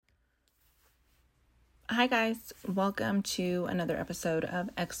Hi guys, welcome to another episode of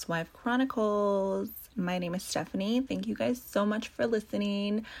Ex-Wife Chronicles. My name is Stephanie. Thank you guys so much for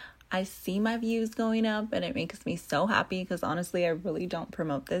listening. I see my views going up and it makes me so happy because honestly, I really don't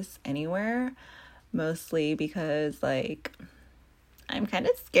promote this anywhere. Mostly because I'm kind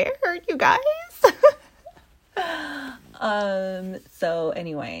of scared, you guys. So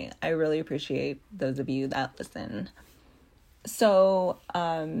anyway, I really appreciate those of you that listen. So,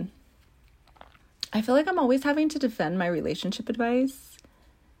 I feel like I'm always having to defend my relationship advice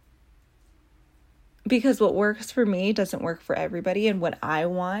because what works for me doesn't work for everybody, and what I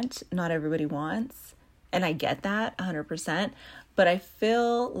want, not everybody wants. And I get that 100%, but I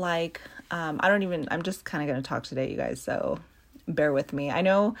feel like, I'm just kind of going to talk today, you guys, so bear with me. I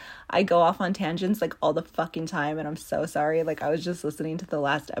know I go off on tangents like all the fucking time, and I'm so sorry. Like, I was just listening to the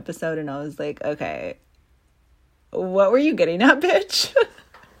last episode and I was like, okay, what were you getting at, bitch?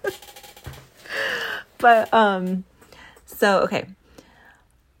 But, okay.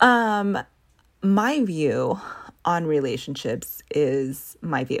 My view on relationships is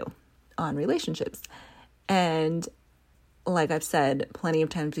my view on relationships. And like I've said plenty of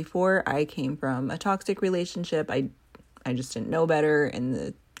times before, I came from a toxic relationship. I just didn't know better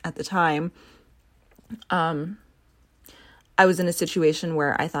at the time. I was in a situation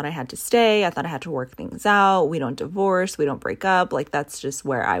where I thought I had to stay. I thought I had to work things out. We don't divorce. We don't break up. Like, that's just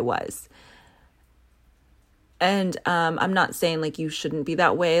where I was. And I'm not saying like you shouldn't be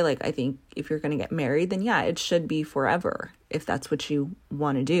that way. Like, I think if you're going to get married, then yeah, it should be forever if that's what you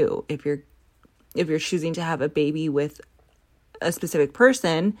want to do. If you're choosing to have a baby with a specific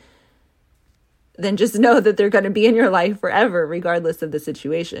person, then just know that they're going to be in your life forever, regardless of the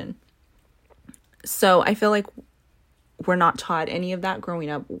situation. So I feel like we're not taught any of that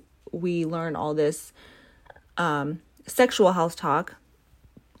growing up. We learn all this sexual health talk.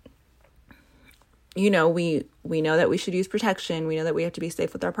 You know, we know that we should use protection. We know that we have to be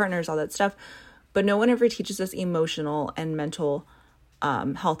safe with our partners, all that stuff. But no one ever teaches us emotional and mental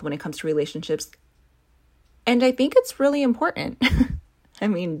health when it comes to relationships. And I think it's really important. I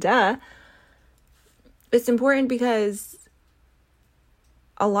mean, duh. It's important because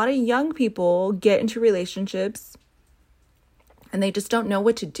a lot of young people get into relationships and they just don't know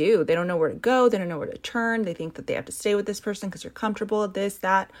what to do. They don't know where to go. They don't know where to turn. They think that they have to stay with this person because they're comfortable at this,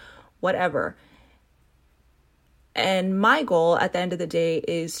 that, whatever. And my goal at the end of the day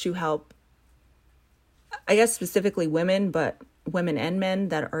is to help, I guess specifically women, but women and men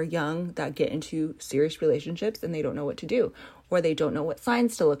that are young that get into serious relationships and they don't know what to do, or they don't know what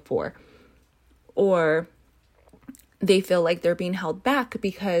signs to look for, or they feel like they're being held back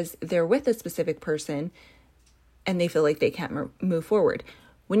because they're with a specific person and they feel like they can't move forward.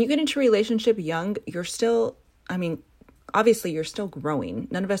 When you get into a relationship young, you're still, obviously you're still growing.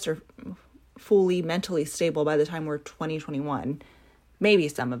 None of us are fully mentally stable by the time we're 20, 21. Maybe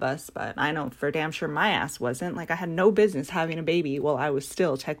some of us, but I know for damn sure my ass wasn't. Like, I had no business having a baby while I was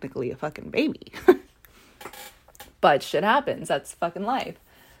still technically a fucking baby. But shit happens. That's fucking life.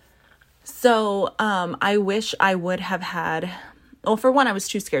 So, I wish I would have had, well, for one, I was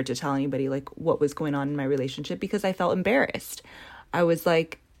too scared to tell anybody like what was going on in my relationship because I felt embarrassed. I was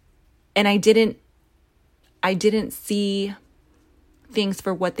like, and I didn't see things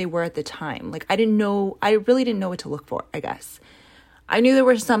for what they were at the time. Like, I really didn't know what to look for, I guess. I knew there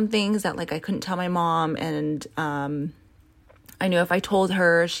were some things that like I couldn't tell my mom, and I knew if I told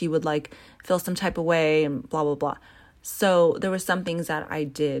her, she would like feel some type of way and blah, blah, blah. So there were some things that I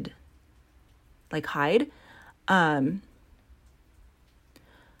did like hide.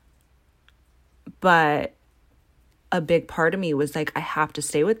 But a big part of me was like, I have to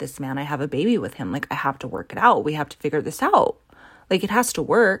stay with this man. I have a baby with him. Like, I have to work it out. We have to figure this out. Like, it has to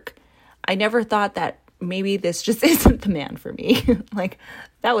work. I never thought that maybe this just isn't the man for me. Like,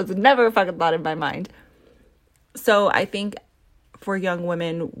 that was never a fucking thought in my mind. So I think for young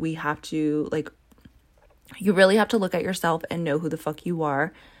women, we have to, like, you really have to look at yourself and know who the fuck you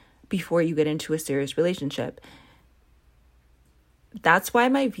are before you get into a serious relationship. That's why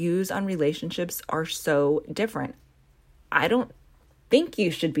my views on relationships are so different. I don't think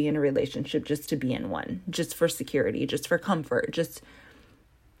you should be in a relationship just to be in one, just for security, just for comfort, just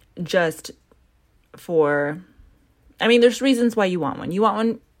for, there's reasons why you want one. You want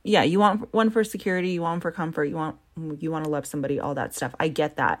one, yeah, you want one for security, you want one for comfort, you want to love somebody, all that stuff. I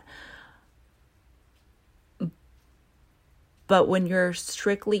get that. But when you're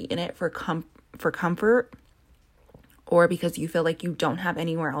strictly in it for comfort, or because you feel like you don't have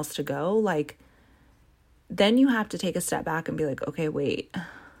anywhere else to go, like, then you have to take a step back and be like, okay, wait,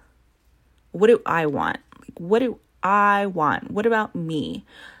 what do I want? Like, what do I want? What about me?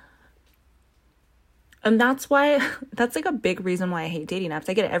 And that's why, that's like a big reason why I hate dating apps.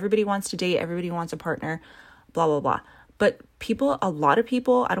 I get it. Everybody wants to date. Everybody wants a partner, blah, blah, blah. But a lot of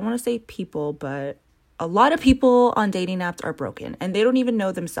people, I don't want to say people, but a lot of people on dating apps are broken and they don't even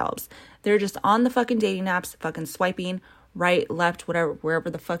know themselves. They're just on the fucking dating apps, fucking swiping right, left, whatever,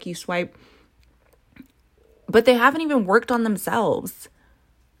 wherever the fuck you swipe. But they haven't even worked on themselves.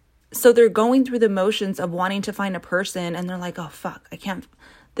 So they're going through the motions of wanting to find a person and they're like, oh, fuck, I can't,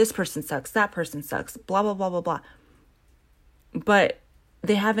 this person sucks, that person sucks, blah, blah, blah, blah, blah. But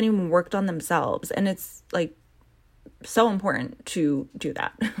they haven't even worked on themselves. And it's like so important to do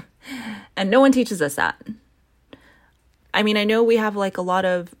that. And no one teaches us that. I mean, I know we have like a lot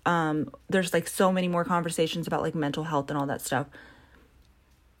of, there's like so many more conversations about like mental health and all that stuff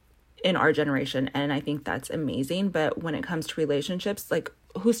in our generation. And I think that's amazing. But when it comes to relationships, like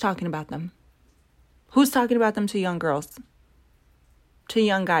who's talking about them? Who's talking about them to young girls? To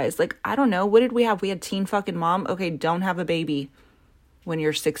young guys? Like, I don't know. What did we have? We had Teen fucking Mom. Okay, don't have a baby when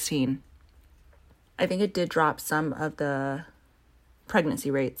you're 16. I think it did drop some of the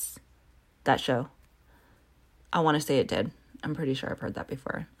pregnancy rates, that show. I want to say it did. I'm pretty sure I've heard that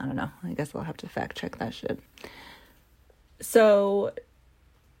before. I don't know. I guess I'll have to fact check that shit. So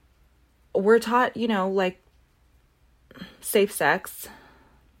we're taught, you know, like safe sex,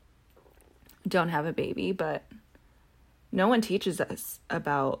 don't have a baby, but no one teaches us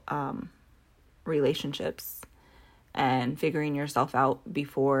about relationships and figuring yourself out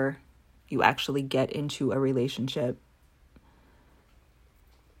before you actually get into a relationship.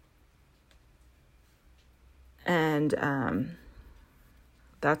 And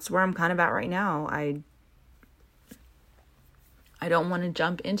that's where I'm kind of at right now. I don't want to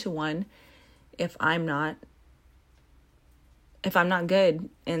jump into one if I'm not good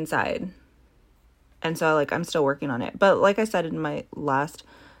inside. And so like I'm still working on it. But like I said in my last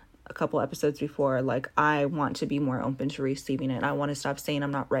couple episodes before, like I want to be more open to receiving it. I want to stop saying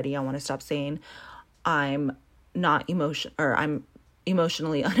I'm not ready. I want to stop saying I'm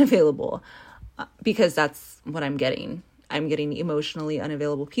emotionally unavailable, because that's what I'm getting. I'm getting emotionally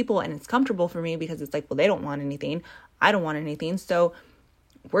unavailable people, and it's comfortable for me because it's like, well, they don't want anything. I don't want anything. So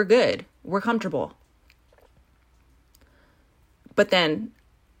we're good. We're comfortable. But then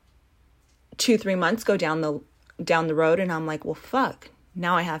 2-3 months go down the road and I'm like, well, fuck,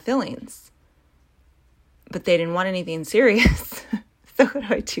 now I have feelings. But they didn't want anything serious. So what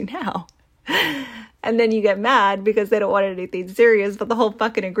do I do now? And then you get mad because they don't want anything serious. But the whole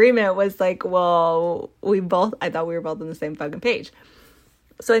fucking agreement was like, well, I thought we were both on the same fucking page.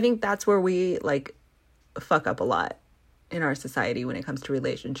 So I think that's where we like fuck up a lot in our society when it comes to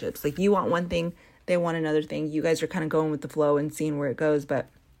relationships. Like you want one thing, they want another thing. You guys are kind of going with the flow and seeing where it goes, but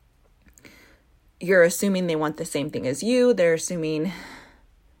you're assuming they want the same thing as you. They're assuming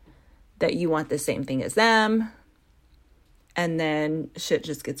that you want the same thing as them. And then shit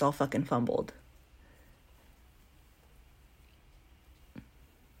just gets all fucking fumbled.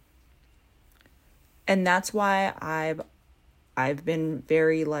 And that's why I've been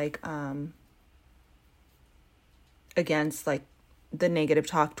very like against like the negative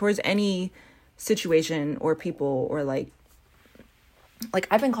talk towards any situation or people, or like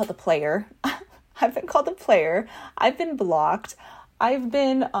I've been called a player. I've been called a player. I've been blocked. I've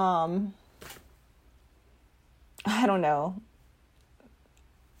been I don't know.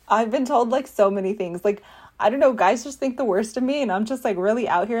 I've been told like so many things. Like, I don't know, guys just think the worst of me, and I'm just like really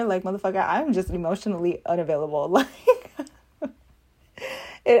out here like, motherfucker, I'm just emotionally unavailable. Like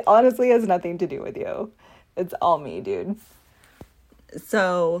it honestly has nothing to do with you. It's all me, dude.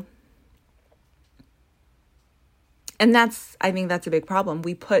 So, and I think that's a big problem.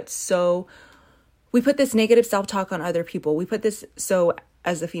 We put this negative self-talk on other people. We put this, so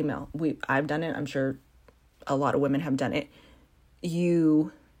as a female, I've done it. I'm sure a lot of women have done it.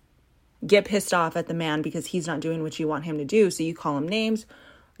 You get pissed off at the man because he's not doing what you want him to do. So you call him names,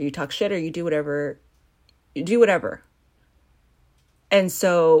 or you talk shit, or you do whatever. You do whatever. And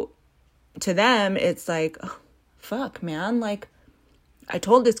so to them, it's like, oh, fuck, man. Like, I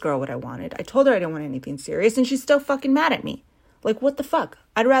told this girl what I wanted. I told her I didn't want anything serious, and she's still fucking mad at me. Like, what the fuck?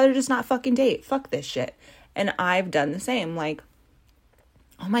 I'd rather just not fucking date. Fuck this shit. And I've done the same. Like,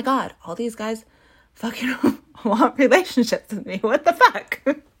 oh my God, all these guys fucking want relationships with me. What the fuck?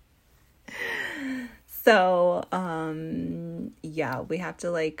 So, yeah, we have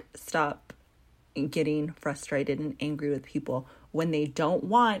to like stop getting frustrated and angry with people when they don't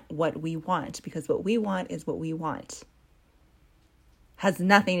want what we want, because what we want is what we want. Has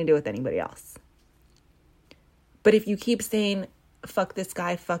nothing to do with anybody else. But if you keep saying, fuck this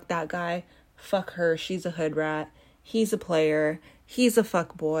guy, fuck that guy, fuck her, she's a hood rat, he's a player, he's a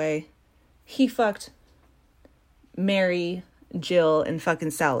fuck boy, he fucked Mary, Jill, and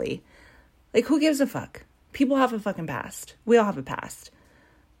fucking Sally. Like, who gives a fuck? People have a fucking past. We all have a past.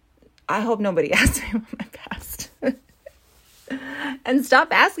 I hope nobody asks me about my past. And stop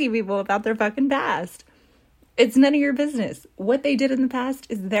asking people about their fucking past. It's none of your business. What they did in the past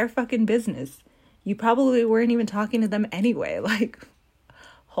is their fucking business. You probably weren't even talking to them anyway. Like,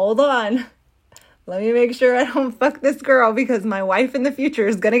 hold on. Let me make sure I don't fuck this girl because my wife in the future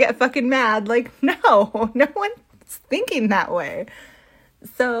is going to get fucking mad. Like, no one's thinking that way.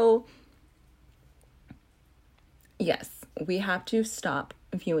 So, yes, we have to stop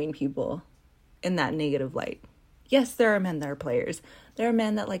viewing people in that negative light. Yes, there are men that are players. There are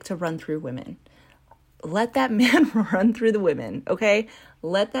men that like to run through women. Let that man run through the women, okay?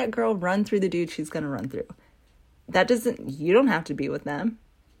 Let that girl run through the dude she's going to run through. You don't have to be with them.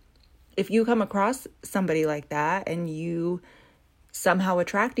 If you come across somebody like that and you somehow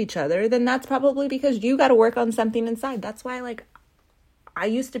attract each other, then that's probably because you got to work on something inside. That's why, like, I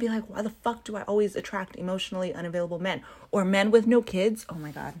used to be like, why the fuck do I always attract emotionally unavailable men? Or men with no kids? Oh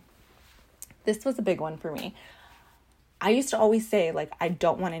my God. This was a big one for me. I used to always say, like, I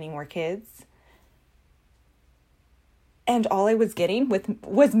don't want any more kids. And all I was getting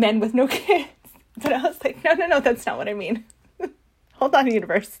was men with no kids. But I was like, no, that's not what I mean. Hold on,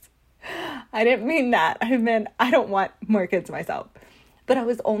 universe. I didn't mean that. I meant I don't want more kids myself. But I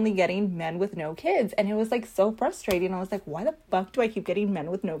was only getting men with no kids. And it was like so frustrating. I was like, why the fuck do I keep getting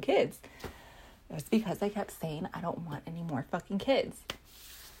men with no kids? It was because I kept saying I don't want any more fucking kids.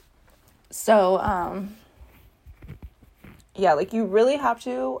 So, yeah, like you really have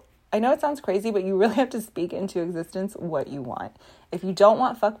to, I know it sounds crazy, but you really have to speak into existence what you want. If you don't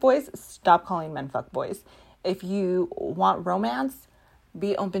want fuckboys, stop calling men fuckboys. If you want romance,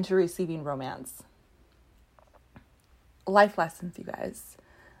 be open to receiving romance. Life lessons, you guys.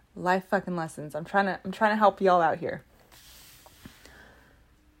 Life fucking lessons. I'm trying to help y'all out here.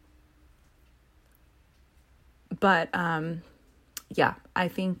 But yeah, I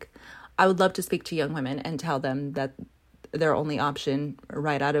think I would love to speak to young women and tell them that their only option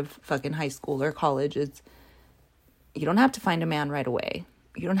right out of fucking high school or college is you don't have to find a man right away.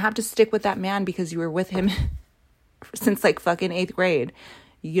 You don't have to stick with that man because you were with him since like fucking 8th grade.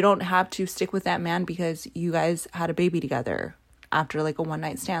 You don't have to stick with that man because you guys had a baby together after like a one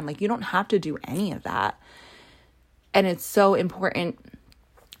night stand. Like you don't have to do any of that. And it's so important.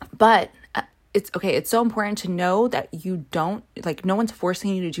 But it's okay. It's so important to know that you don't, like, no one's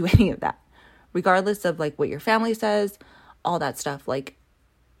forcing you to do any of that, regardless of like what your family says, all that stuff. Like,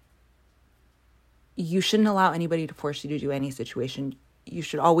 you shouldn't allow anybody to force you to do any situation. You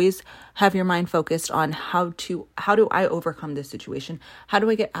should always have your mind focused on how do I overcome this situation? How do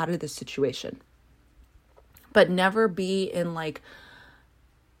I get out of this situation? But never be in the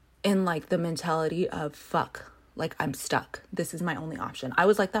mentality of fuck. Like, I'm stuck. This is my only option. I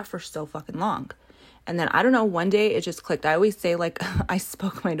was like that for so fucking long. And then, I don't know, one day it just clicked. I always say, like, I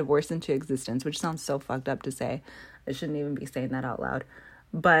spoke my divorce into existence, which sounds so fucked up to say. I shouldn't even be saying that out loud.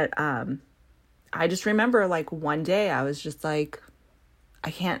 But I just remember, like, one day I was just like,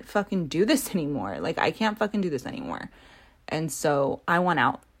 I can't fucking do this anymore. Like, I can't fucking do this anymore. And so I went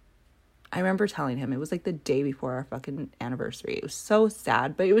out. I remember telling him, it was like the day before our fucking anniversary. It was so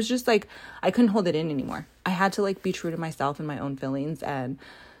sad, but it was just like, I couldn't hold it in anymore. I had to like be true to myself and my own feelings, and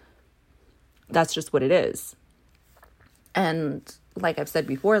that's just what it is. And like I've said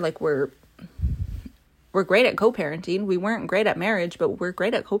before, like we're great at co-parenting. We weren't great at marriage, but we're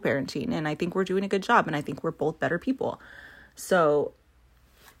great at co-parenting, and I think we're doing a good job, and I think we're both better people. So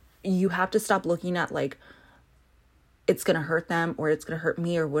you have to stop looking at like, it's going to hurt them or it's going to hurt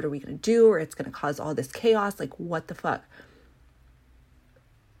me or what are we going to do or it's going to cause all this chaos. Like, what the fuck?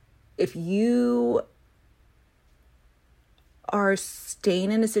 If you are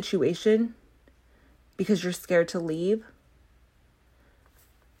staying in a situation because you're scared to leave,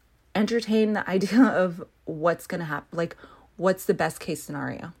 entertain the idea of what's going to happen. Like, what's the best case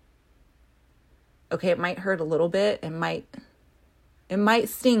scenario? Okay, it might hurt a little bit. It might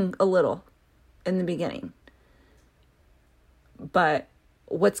sting a little in the beginning. But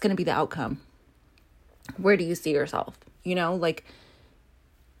what's going to be the outcome? Where do you see yourself? You know, like,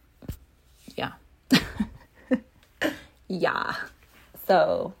 yeah. Yeah.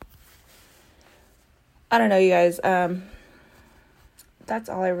 So, I don't know, you guys. That's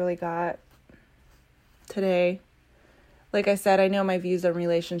all I really got today. Like I said, I know my views on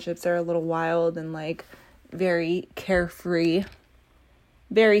relationships are a little wild and like very carefree,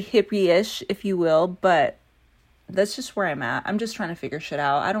 very hippie-ish, if you will, but that's just where I'm at. I'm just trying to figure shit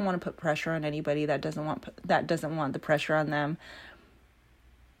out. I don't want to put pressure on anybody that doesn't want the pressure on them.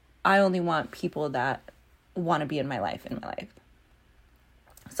 I only want people that want to be in my life.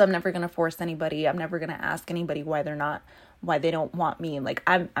 So I'm never going to force anybody. I'm never going to ask anybody why they don't want me. Like,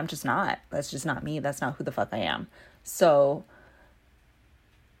 I'm just not. That's just not me. That's not who the fuck I am. So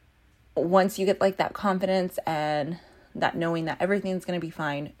once you get like that confidence and that knowing that everything's going to be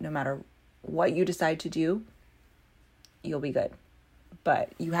fine, no matter what you decide to do, you'll be good.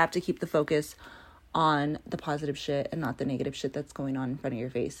 But you have to keep the focus on the positive shit and not the negative shit that's going on in front of your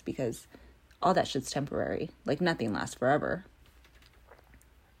face, because all that shit's temporary. Like, nothing lasts forever.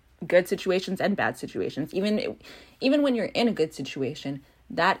 Good situations and bad situations. Even when you're in a good situation,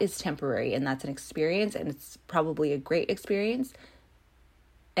 that is temporary, and that's an experience, and it's probably a great experience.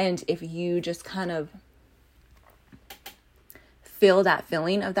 And if you just kind of feel that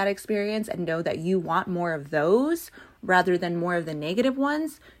feeling of that experience and know that you want more of those rather than more of the negative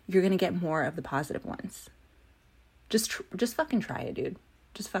ones, you're going to get more of the positive ones. Just fucking try it, dude.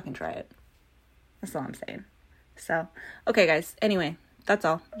 Just fucking try it. That's all I'm saying. So, okay, guys. Anyway, that's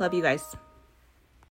all. Love you guys.